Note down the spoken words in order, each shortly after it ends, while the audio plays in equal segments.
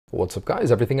What's up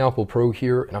guys, Everything Apple Pro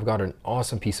here, and I've got an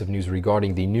awesome piece of news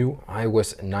regarding the new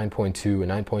iOS 9.2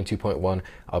 and 9.2.1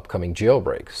 upcoming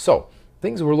jailbreak. So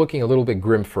things were looking a little bit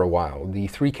grim for a while. The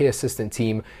 3K Assistant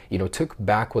team, took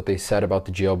back what they said about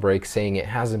the jailbreak, saying it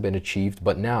hasn't been achieved,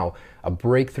 but now a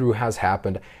breakthrough has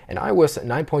happened, and iOS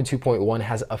 9.2.1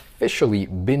 has officially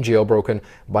been jailbroken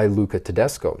by Luca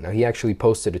Tedesco. Now he actually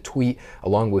posted a tweet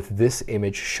along with this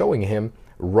image showing him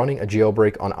running a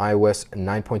jailbreak on iOS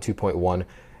 9.2.1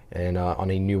 and on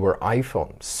a newer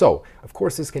iPhone. So, of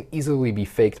course, this can easily be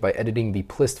faked by editing the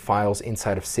plist files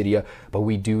inside of Cydia, but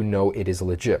we do know it is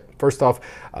legit. First off,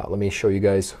 let me show you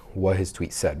guys what his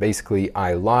tweet said. Basically,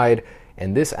 I lied,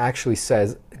 and this actually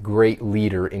says great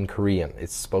leader in Korean.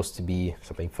 It's supposed to be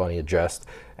something funny, a jest,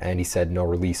 and he said no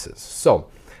releases. So,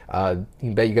 I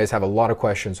bet you guys have a lot of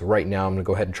questions right now. I'm going to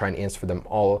go ahead and try and answer them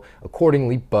all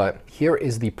accordingly, but here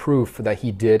is the proof that he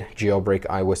did jailbreak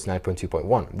iOS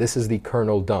 9.2.1. This is the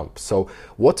kernel dump. So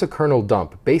what's a kernel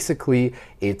dump? Basically,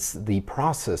 it's the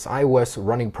process, iOS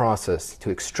running process. To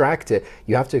extract it,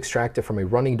 you have to extract it from a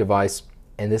running device,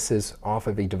 and this is off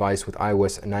of a device with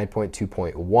iOS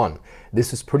 9.2.1.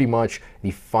 This is pretty much the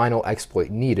final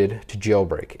exploit needed to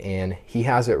jailbreak, and he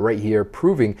has it right here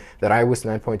proving that iOS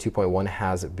 9.2.1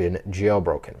 has been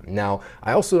jailbroken. Now,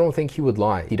 I also don't think he would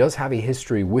lie. He does have a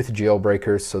history with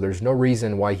jailbreakers, so there's no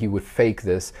reason why he would fake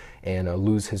this and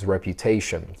lose his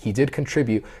reputation. He did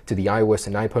contribute to the iOS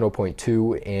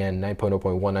 9.0.2 and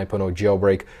 9.0.1, 9.0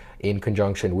 jailbreak in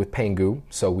conjunction with Pengu,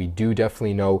 so we do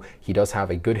definitely know he does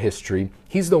have a good history.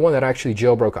 He's the one that actually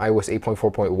jailbroke iOS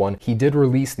 8.4.1. He did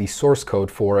release the source code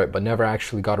for it, but never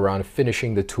actually got around to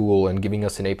finishing the tool and giving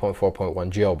us an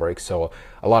 8.4.1 jailbreak. So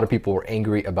a lot of people were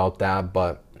angry about that,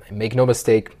 but make no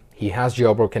mistake, he has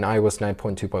jailbroken iOS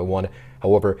 9.2.1.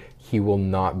 However, he will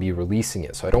not be releasing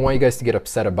it. So I don't want you guys to get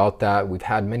upset about that. We've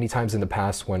had many times in the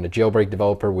past when a jailbreak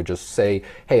developer would just say,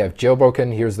 hey, I've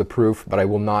jailbroken, here's the proof, but I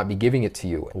will not be giving it to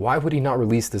you. Why would he not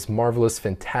release this marvelous,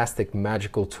 fantastic,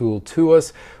 magical tool to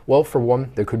us? Well, for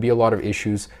one, there could be a lot of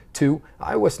issues. Two,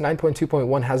 iOS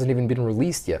 9.2.1 hasn't even been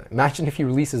released yet. Imagine if he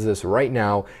releases this right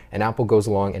now and Apple goes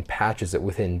along and patches it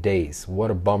within days.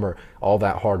 What a bummer all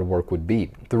that hard work would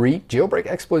be. Three, jailbreak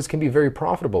exploits can be very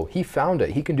profitable. He found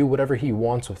it. He can do whatever he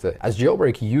wants with it. As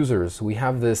jailbreak users, we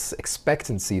have this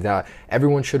expectancy that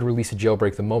everyone should release a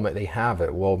jailbreak the moment they have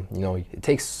it. Well, it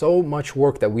takes so much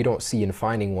work that we don't see in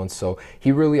finding one, so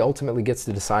he really ultimately gets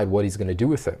to decide what he's going to do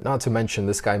with it. Not to mention,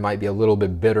 this guy might be a little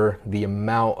bit bitter. The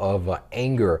amount of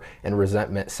anger and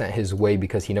resentment sent his way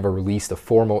because he never released a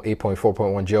formal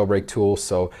 8.4.1 jailbreak tool,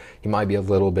 so he might be a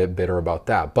little bit bitter about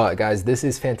that. But guys, this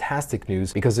is fantastic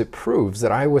news because it proves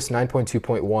that iOS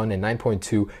 9.2.1 and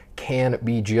 9.2 can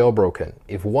be jailbroken.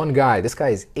 If one guy, this guy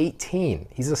is 18,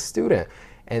 he's a student,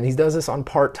 and he does this on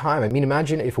part-time. I mean,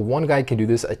 imagine if one guy can do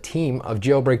this, a team of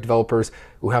jailbreak developers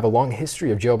who have a long history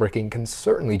of jailbreaking can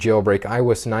certainly jailbreak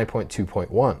iOS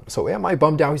 9.2.1. So am I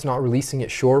bummed out he's not releasing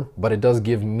it? Sure, but it does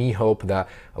give me hope that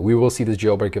we will see this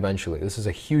jailbreak eventually. This is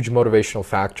a huge motivational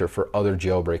factor for other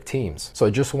jailbreak teams. So I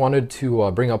just wanted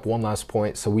to bring up one last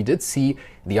point. So we did see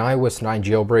the iOS 9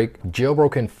 jailbreak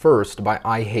jailbroken first by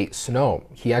I Hate Snow.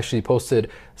 He actually posted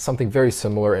something very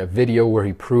similar, a video where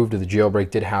he proved that the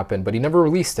jailbreak did happen, but he never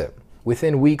released it.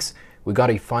 Within weeks, we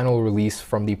got a final release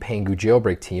from the Pengu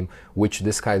jailbreak team, which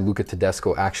this guy Luca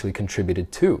Tedesco actually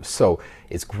contributed to. So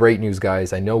it's great news,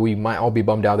 guys. I know we might all be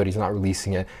bummed out that he's not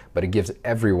releasing it, but it gives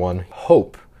everyone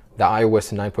hope that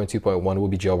iOS 9.2.1 will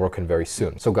be jailbroken very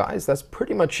soon. So guys, that's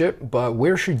pretty much it, but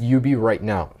where should you be right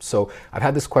now? So I've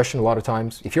had this question a lot of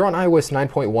times. If you're on iOS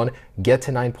 9.1, get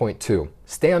to 9.2.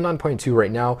 Stay on 9.2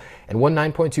 right now, and when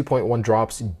 9.2.1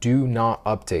 drops, do not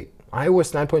update.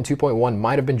 iOS 9.2.1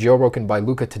 might have been jailbroken by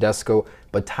Luca Tedesco,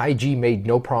 but Taiji made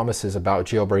no promises about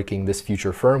jailbreaking this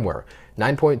future firmware.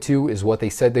 9.2 is what they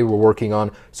said they were working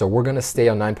on, so we're going to stay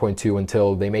on 9.2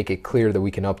 until they make it clear that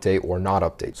we can update or not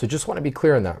update. So just want to be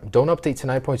clear on that. Don't update to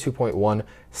 9.2.1,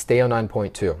 stay on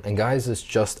 9.2. And guys, that's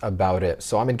just about it.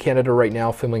 So I'm in Canada right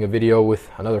now filming a video with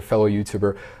another fellow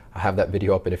YouTuber. I'll have that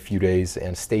video up in a few days,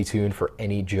 and stay tuned for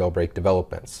any jailbreak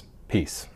developments. Peace.